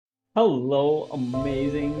Hello,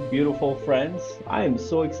 amazing, beautiful friends. I am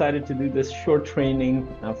so excited to do this short training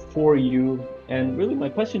for you. And really, my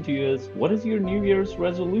question to you is, what is your New Year's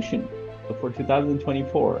resolution for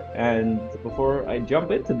 2024? And before I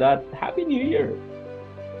jump into that, Happy New Year.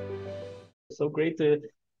 So great to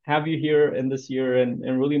have you here in this year. And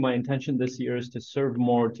really, my intention this year is to serve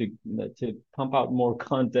more, to pump out more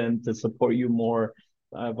content, to support you more.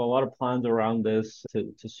 I have a lot of plans around this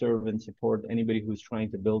to serve and support anybody who's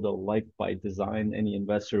trying to build a life by design, any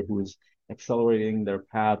investor who's accelerating their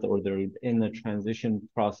path or they're in a transition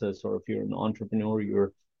process, or if you're an entrepreneur,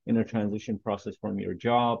 you're in a transition process from your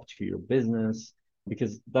job to your business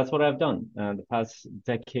because that's what I've done. The past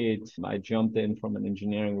decade, I jumped in from an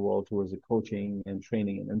engineering world towards a coaching and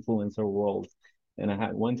training and influencer world. And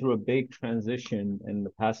went through a big transition in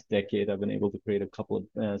the past decade. I've been able to create a couple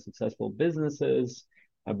of successful businesses.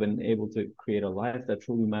 I've been able to create a life that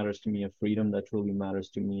truly matters to me, a freedom that truly matters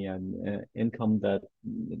to me, and income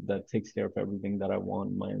that takes care of everything that I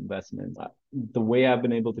want, my investments. The way I've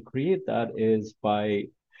been able to create that is by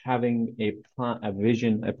having a plan, a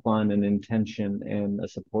vision, a plan, an intention, and a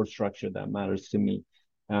support structure that matters to me.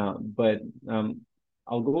 But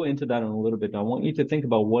I'll go into that in a little bit. I want you to think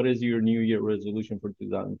about what is your New Year resolution for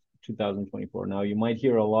 2024. Now, you might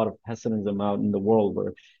hear a lot of pessimism out in the world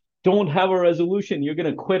where don't have a resolution, you're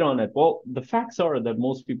going to quit on it. Well, the facts are that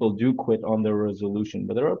most people do quit on their resolution,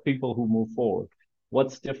 but there are people who move forward.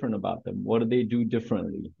 What's different about them? What do they do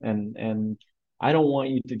differently? And I don't want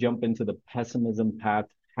you to jump into the pessimism path.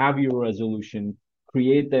 Have your resolution,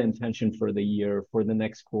 create the intention for the year, for the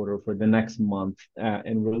next quarter, for the next month,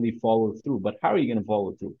 and really follow through. But how are you going to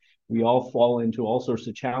follow through? We all fall into all sorts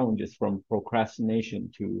of challenges, from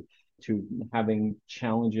procrastination to having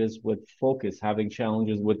challenges with focus, having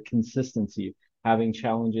challenges with consistency, having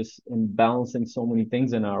challenges in balancing so many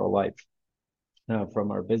things in our life, from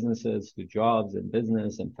our businesses to jobs and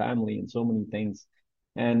business and family and so many things.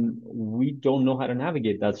 And we don't know how to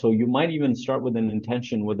navigate that. So you might even start with an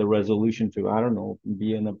intention, with a resolution to, I don't know,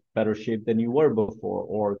 be in a better shape than you were before,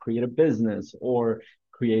 or create a business, or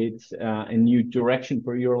create a new direction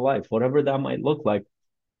for your life, whatever that might look like.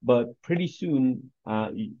 But pretty soon,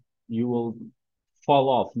 you will fall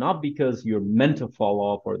off, not because you're meant to fall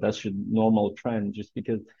off or that's your normal trend, just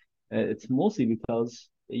because it's mostly because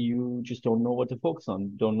you just don't know what to focus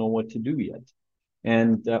on, don't know what to do yet.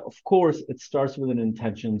 And of course, it starts with an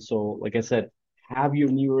intention. So, like I said, have your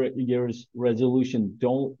New Year's resolution.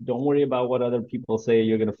 Don't worry about what other people say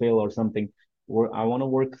you're gonna fail or something. Or I want to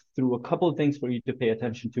work through a couple of things for you to pay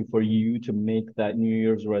attention to, for you to make that New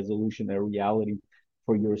Year's resolution a reality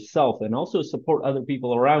for yourself, and also support other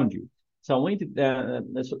people around you. So I want you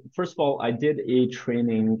to, so first of all, I did a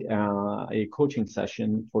training, a coaching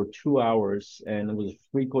session for 2 hours, and it was a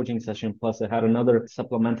free coaching session. Plus, it had another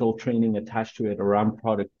supplemental training attached to it around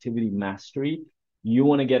productivity mastery. You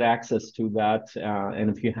want to get access to that. And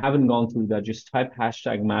if you haven't gone through that, just type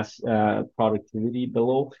hashtag mass productivity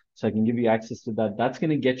below so I can give you access to that. That's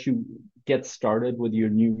going to get started with your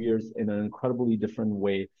New Year's in an incredibly different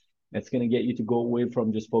way. It's going to get you to go away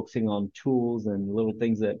from just focusing on tools and little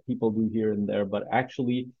things that people do here and there, but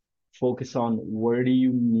actually focus on where do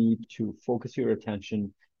you need to focus your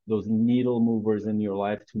attention, those needle movers in your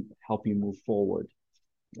life to help you move forward.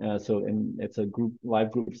 And it's a live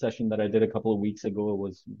group session that I did a couple of weeks ago. It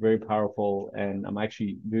was very powerful, and I'm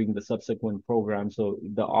actually doing the subsequent program. So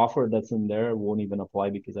the offer that's in there won't even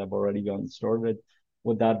apply because I've already gotten started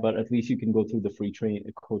with that. But at least you can go through the free train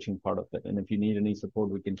coaching part of it. And if you need any support,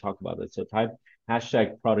 we can talk about it. So type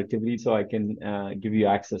hashtag productivity so I can give you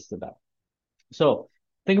access to that. So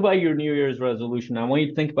think about your New Year's resolution. I want you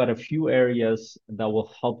to think about a few areas that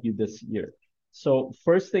will help you this year. So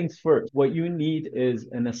first things first, what you need is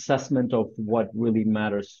an assessment of what really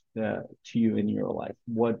matters to you in your life.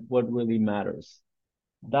 What really matters.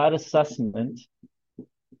 That assessment,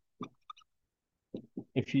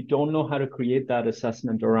 if you don't know how to create that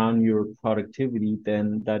assessment around your productivity,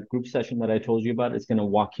 then that group session that I told you about is going to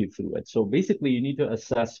walk you through it. So basically, you need to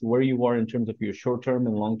assess where you are in terms of your short-term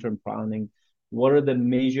and long-term planning. What are the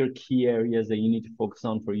major key areas that you need to focus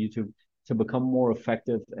on for you to become more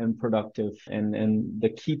effective and productive? And the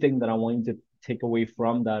key thing that I want you to take away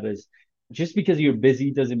from that is just because you're busy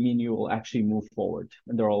doesn't mean you will actually move forward.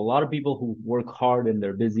 And there are a lot of people who work hard and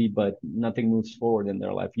they're busy, but nothing moves forward in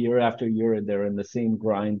their life. Year after year, they're in the same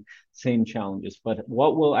grind, same challenges. But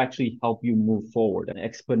what will actually help you move forward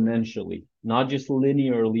exponentially, not just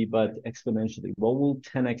linearly, but exponentially? What will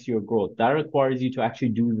 10x your growth? That requires you to actually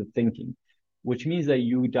do the thinking. which means that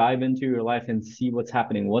you dive into your life and see what's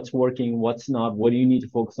happening, what's working, what's not, what do you need to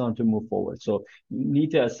focus on to move forward. So you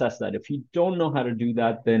need to assess that. If you don't know how to do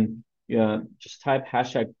that, then just type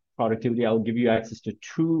hashtag productivity. I'll give you access to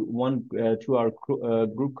one 2 hour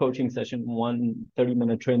group coaching session,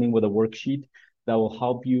 30-minute training with a worksheet that will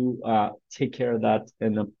help you take care of that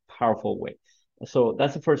in a powerful way. So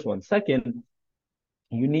that's the first one. Second,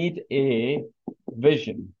 you need a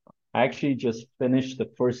vision. I actually just finished the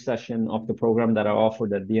first session of the program that I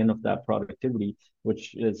offered at the end of that productivity,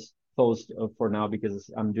 which is closed for now because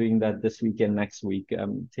I'm doing that this week and next week.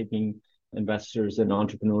 I'm taking investors and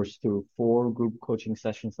entrepreneurs through 4 group coaching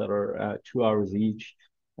sessions that are 2 hours each.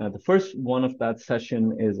 The first one of that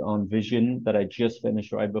session is on vision that I just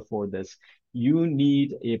finished right before this. You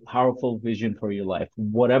need a powerful vision for your life.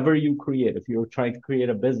 Whatever you create, if you're trying to create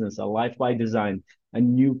a business, a life by design, a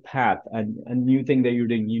new path, a new thing that you're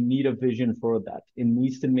doing, you need a vision for that. It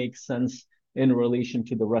needs to make sense in relation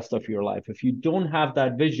to the rest of your life. If you don't have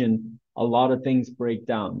that vision, a lot of things break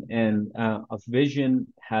down. And a vision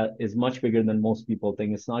is much bigger than most people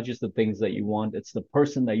think. It's not just the things that you want, it's the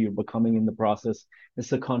person that you're becoming in the process. It's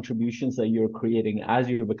the contributions that you're creating as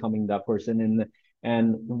you're becoming that person,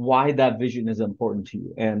 and why that vision is important to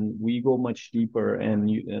you. And we go much deeper, and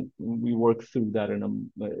we work through that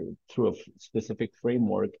through a specific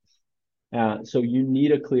framework. So you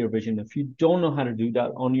need a clear vision. If you don't know how to do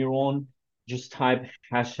that on your own, just type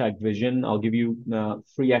hashtag vision. I'll give you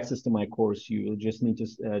free access to my course. You just need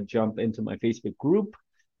to jump into my Facebook group,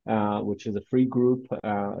 which is a free group.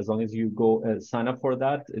 As long as you go sign up for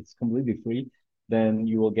that, it's completely free. Then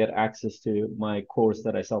you will get access to my course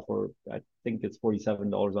that I sell for, I think it's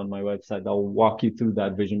 $47 on my website. I'll walk you through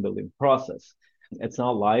that vision building process. It's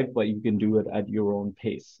not live, but you can do it at your own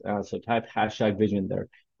pace. So type hashtag vision there.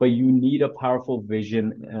 But you need a powerful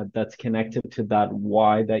vision that's connected to that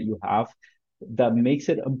why that you have, that makes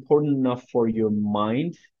it important enough for your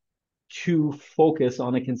mind to focus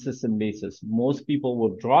on a consistent basis. Most people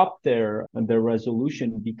will drop their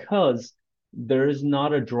resolution because there is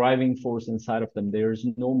not a driving force inside of them. There's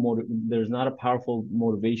not a powerful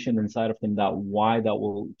motivation inside of them, that why that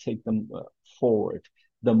will take them forward.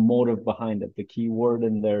 The motive behind it. The key word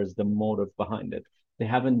in there is the motive behind it. They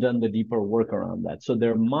haven't done the deeper work around that. So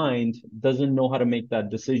their mind doesn't know how to make that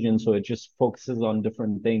decision. So it just focuses on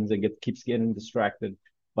different things. It keeps getting distracted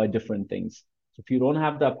by different things. So if you don't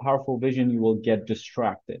have that powerful vision, you will get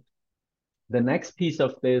distracted. The next piece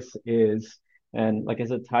of this is, and like I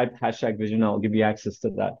said, type hashtag vision, I'll give you access to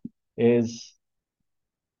that, is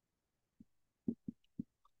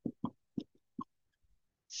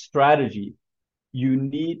strategy. You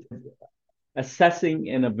need assessing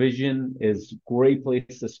and a vision is great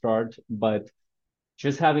place to start, but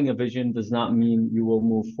just having a vision does not mean you will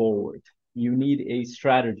move forward. You need a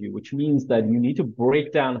strategy, which means that you need to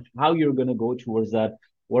break down how you're going to go towards that.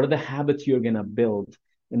 What are the habits you're going to build?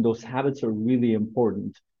 And those habits are really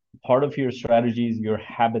important. Part of your strategy is your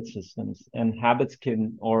habit systems, and habits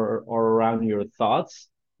are around your thoughts,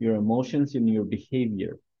 your emotions, and your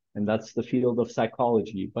behavior. And that's the field of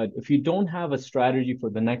psychology. But if you don't have a strategy for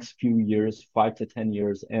the next few years, 5 to 10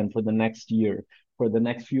 years, and for the next year, for the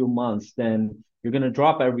next few months, then you're going to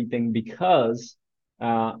drop everything because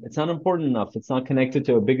it's not important enough. It's not connected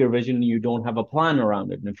to a bigger vision. You don't have a plan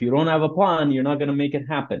around it. And if you don't have a plan, you're not going to make it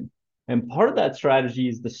happen. And part of that strategy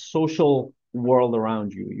is the social world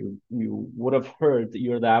around you. You would have heard that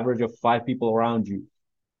you're the average of 5 people around you.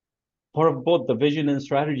 Part of both the vision and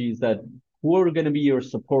strategy is that who are going to be your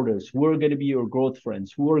supporters, who are going to be your growth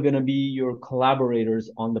friends, who are going to be your collaborators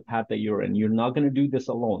on the path that you're in. You're not going to do this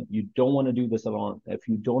alone. You don't want to do this alone. If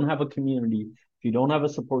you don't have a community, if you don't have a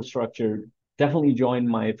support structure, definitely join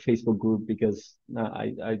my Facebook group, because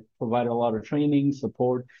I provide a lot of training,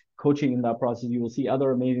 support, coaching in that process. You will see other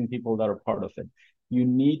amazing people that are part of it. You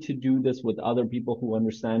need to do this with other people who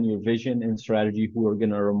understand your vision and strategy, who are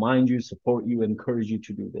going to remind you, support you, encourage you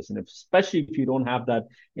to do this. And especially if you don't have that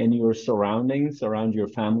in your surroundings, around your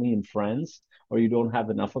family and friends, or you don't have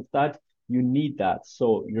enough of that, you need that.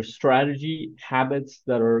 So your strategy, habits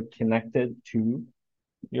that are connected to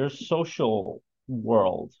your social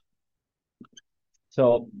world.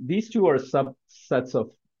 So these two are subsets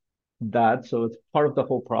of that. So it's part of the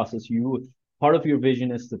whole process. Part of your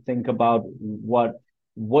vision is to think about what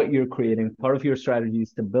you're creating. Part of your strategy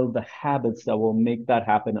is to build the habits that will make that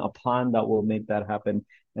happen, a plan that will make that happen.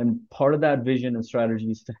 And part of that vision and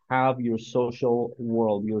strategy is to have your social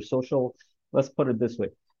world, let's put it this way,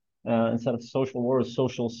 instead of social world,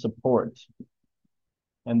 social support.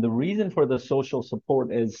 And the reason for the social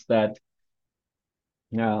support is that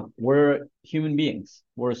Yeah, we're human beings.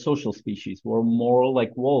 We're a social species. We're more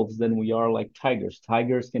like wolves than we are like tigers.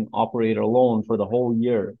 Tigers can operate alone for the whole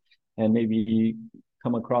year and maybe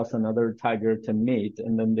come across another tiger to mate,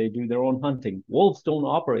 and then they do their own hunting. Wolves don't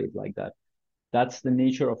operate like that. That's the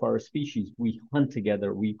nature of our species. We hunt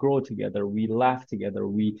together, we grow together, we laugh together,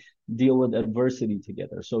 we deal with adversity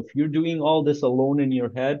together. So if you're doing all this alone in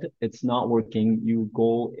your head, it's not working. You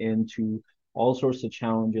go into all sorts of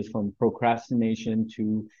challenges, from procrastination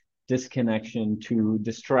to disconnection to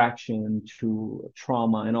distraction to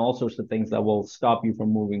trauma and all sorts of things that will stop you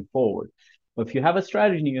from moving forward. But if you have a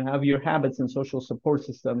strategy, you have your habits and social support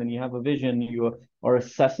system, and you have a vision, you are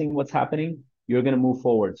assessing what's happening, you're going to move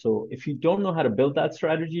forward. So if you don't know how to build that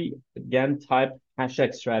strategy, again, type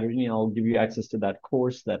 #strategy, and I'll give you access to that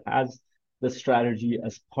course that has the strategy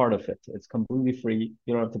as part of it. It's completely free.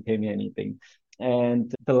 You don't have to pay me anything.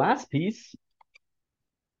 And the last piece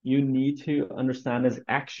you need to understand is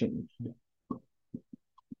action.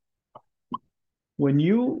 When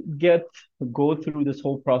you go through this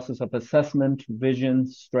whole process of assessment, vision,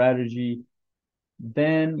 strategy,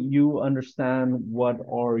 then you understand what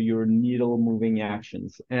are your needle moving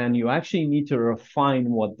actions. And you actually need to refine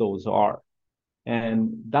what those are.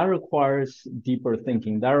 And that requires deeper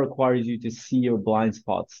thinking. That requires you to see your blind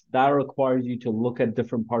spots. That requires you to look at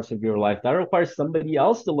different parts of your life. That requires somebody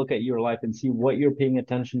else to look at your life and see what you're paying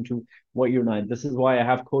attention to, what you're not. This is why I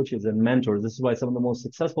have coaches and mentors. This is why some of the most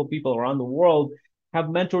successful people around the world have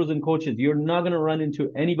mentors and coaches. You're not going to run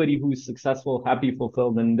into anybody who's successful, happy,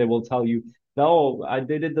 fulfilled, and they will tell you, no,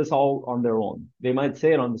 they did this all on their own. They might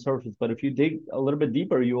say it on the surface, but if you dig a little bit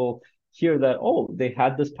deeper, you will hear that, oh, they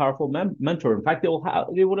had this powerful mentor. In fact, they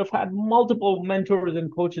would have had multiple mentors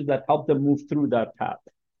and coaches that helped them move through that path.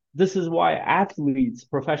 This is why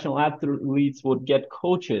professional athletes would get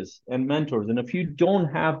coaches and mentors. And if you don't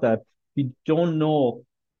have that, you don't know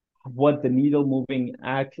what the needle moving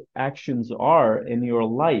actions are in your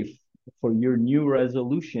life for your new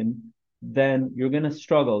resolution, then you're going to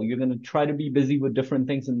struggle. You're going to try to be busy with different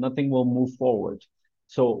things and nothing will move forward.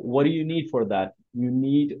 So, what do you need for that? You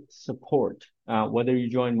need support. Whether you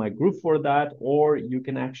join my group for that, or you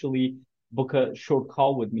can actually book a short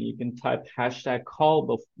call with me. You can type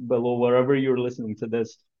 #call below wherever you're listening to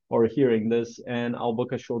this or hearing this, and I'll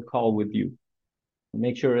book a short call with you.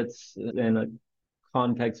 Make sure it's in a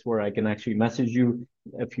context where I can actually message you.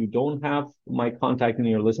 If you don't have my contact and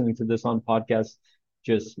you're listening to this on podcast,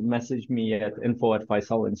 just message me at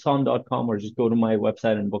info@faisalinsan.com, or just go to my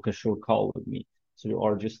website and book a short call with me. So,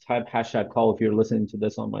 or just type #call if you're listening to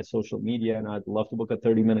this on my social media, and I'd love to book a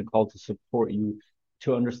 30-minute call to support you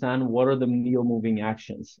to understand what are the needle moving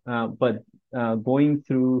actions. But going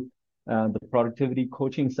through the productivity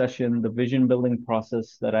coaching session, the vision building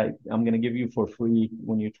process that I'm going to give you for free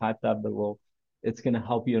when you type that below, it's going to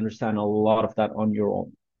help you understand a lot of that on your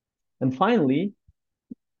own. And finally,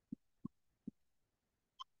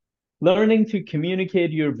 learning to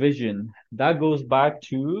communicate your vision. That goes back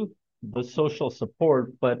to the social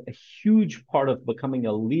support, but a huge part of becoming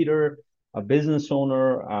a leader, a business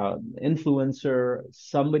owner, influencer,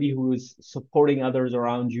 somebody who is supporting others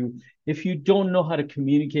around you. If you don't know how to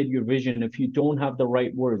communicate your vision, if you don't have the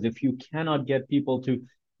right words, if you cannot get people to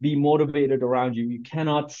be motivated around you, you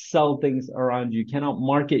cannot sell things around you, you cannot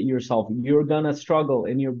market yourself, you're going to struggle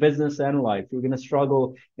in your business and life. You're going to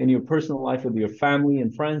struggle in your personal life with your family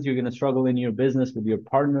and friends. You're going to struggle in your business with your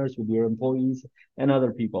partners, with your employees, and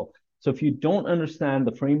other people. So if you don't understand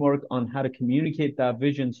the framework on how to communicate that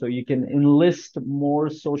vision so you can enlist more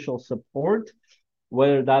social support,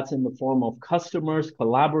 whether that's in the form of customers,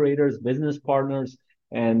 collaborators, business partners,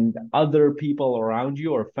 and other people around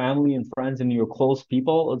you, or family and friends and your close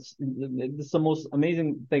people, it's the most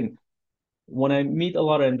amazing thing. When I meet a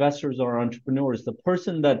lot of investors or entrepreneurs, the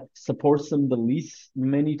person that supports them the least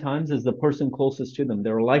many times is the person closest to them,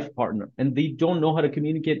 their life partner. And they don't know how to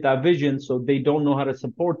communicate that vision, so they don't know how to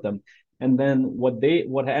support them. And then what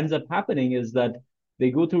ends up happening is that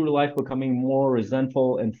they go through life becoming more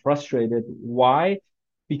resentful and frustrated. Why?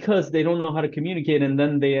 Because they don't know how to communicate, and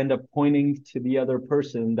then they end up pointing to the other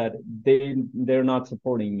person that they're not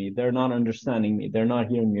supporting me, they're not understanding me, they're not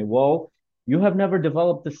hearing me. Well, you have never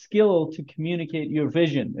developed the skill to communicate your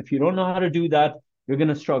vision. If you don't know how to do that, you're going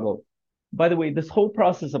to struggle. By the way, this whole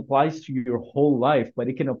process applies to your whole life, but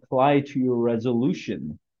it can apply to your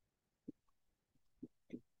resolution.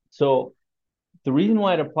 So the reason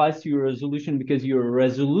why it applies to your resolution, because your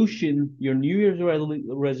New Year's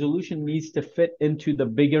resolution needs to fit into the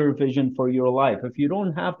bigger vision for your life. If you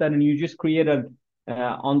don't have that and you just create a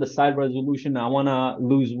on the side resolution, I want to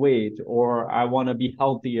lose weight, or I want to be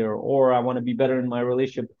healthier, or I want to be better in my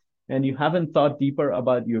relationship, and you haven't thought deeper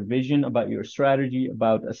about your vision, about your strategy,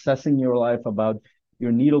 about assessing your life, about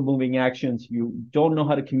your needle moving actions, you don't know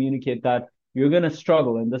how to communicate that, you're going to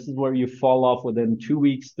struggle. And this is where you fall off within 2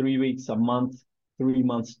 weeks, 3 weeks, a month, 3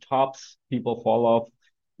 months tops. People fall off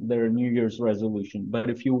their New Year's resolution. But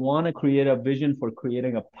if you want to create a vision for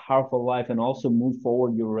creating a powerful life and also move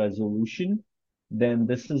forward your resolution, then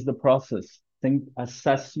this is the process. Think,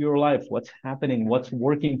 assess your life, what's happening, what's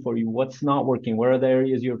working for you, what's not working, where are the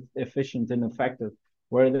areas you're efficient and effective,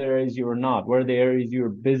 where are the areas you're not, where are the areas you're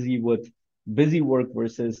busy with busy work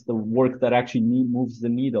versus the work that actually moves the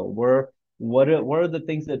needle, where what are the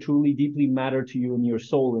things that truly deeply matter to you in your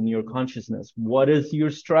soul and your consciousness? What is your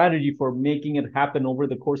strategy for making it happen over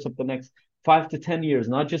the course of the next 5 to 10 years,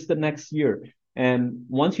 not just the next year? And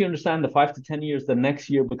once you understand the 5 to 10 years, the next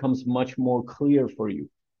year becomes much more clear for you.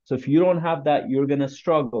 So if you don't have that, you're going to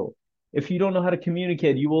struggle. If you don't know how to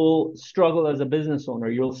communicate, you will struggle as a business owner.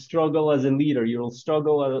 You'll struggle as a leader. You'll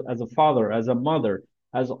struggle as a father, as a mother,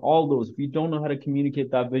 as all those. If you don't know how to communicate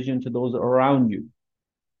that vision to those around you.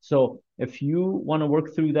 So if you want to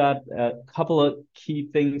work through that, a couple of key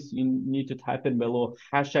things you need to type in below,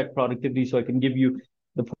 #productivity, so I can give you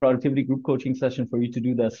the productivity group coaching session for you to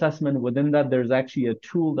do the assessment. Within that, there's actually a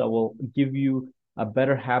tool that will give you a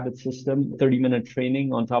better habit system, 30-minute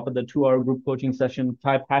training on top of the 2-hour group coaching session.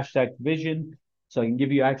 Type #vision, so I can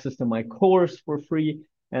give you access to my course for free.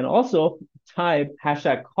 And also type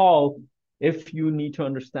 #call if you need to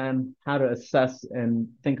understand how to assess and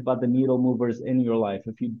think about the needle movers in your life,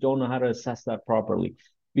 if you don't know how to assess that properly,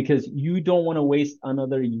 because you don't want to waste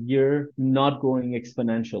another year not growing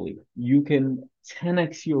exponentially. You can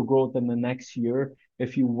 10x your growth in the next year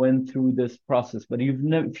if you went through this process. But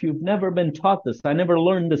if you've never been taught this, I never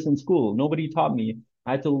learned this in school. Nobody taught me.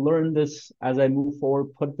 I had to learn this as I move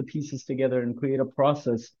forward, put the pieces together and create a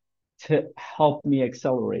process to help me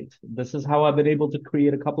accelerate. This is how I've been able to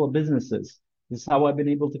create a couple of businesses. This is how I've been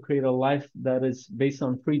able to create a life that is based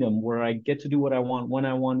on freedom, where I get to do what I want, when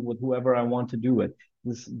I want, with whoever I want to do it.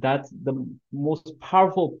 That's the most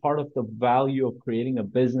powerful part of the value of creating a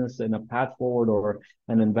business and a path forward or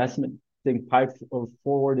an investment thing path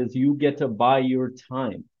forward is you get to buy your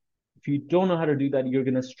time. If you don't know how to do that, you're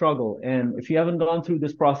going to struggle. And if you haven't gone through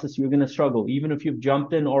this process, you're going to struggle. Even if you've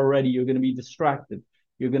jumped in already, you're going to be distracted.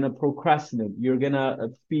 You're going to procrastinate. You're going to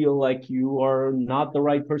feel like you are not the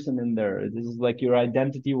right person in there. This is like your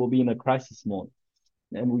identity will be in a crisis mode.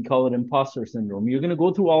 And we call it imposter syndrome. You're going to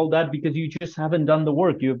go through all that because you just haven't done the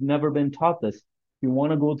work. You've never been taught this. If you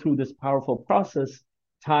want to go through this powerful process,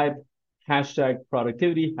 type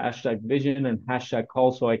 #productivity, #vision, and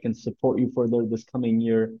 #call so I can support you further this coming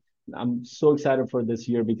year. I'm so excited for this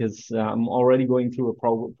year because I'm already going through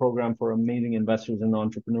a program for amazing investors and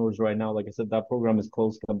entrepreneurs right now. Like I said, that program is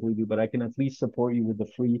closed completely, but I can at least support you with the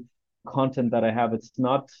free content that I have. It's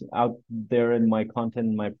not out there in my content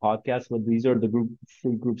in my podcast, but these are the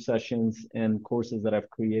free group sessions and courses that I've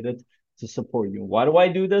created to support you. Why do I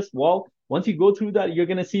do this? Well, once you go through that, you're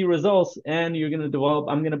going to see results and you're going to develop.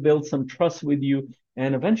 I'm going to build some trust with you.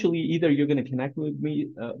 And eventually, either you're going to connect with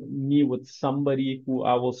me with somebody who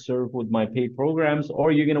I will serve with my paid programs,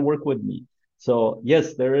 or you're going to work with me. So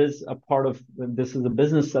yes, there is a part of this is a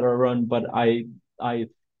business that I run, but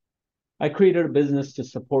I created a business to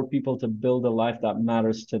support people to build a life that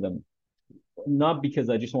matters to them. Not because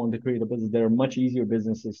I just wanted to create a business. There are much easier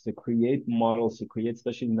businesses to create, models to create,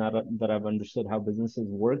 especially now that I've understood how businesses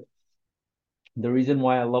work. The reason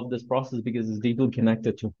why I love this process is because it's deeply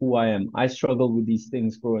connected to who I am. I struggled with these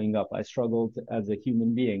things growing up. I struggled as a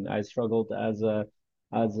human being. I struggled as a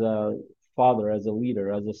father, as a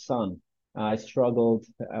leader, as a son. I struggled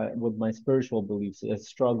with my spiritual beliefs. I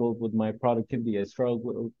struggled with my productivity. I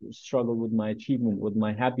struggled with my achievement, with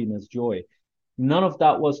my happiness, joy. None of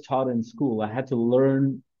that was taught in school. I had to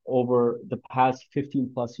learn over the past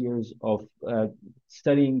 15 plus years of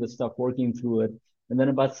studying the stuff, working through it, and then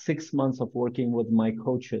about 6 months of working with my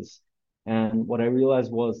coaches. And what I realized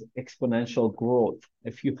was exponential growth.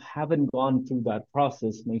 If you haven't gone through that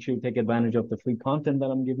process, make sure you take advantage of the free content that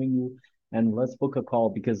I'm giving you. And let's book a call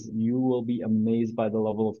because you will be amazed by the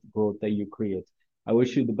level of growth that you create. I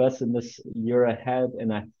wish you the best in this year ahead,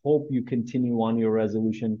 and I hope you continue on your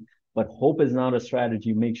resolution. But hope is not a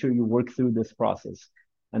strategy. Make sure you work through this process.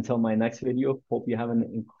 Until my next video, hope you have an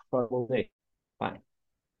incredible day. Bye.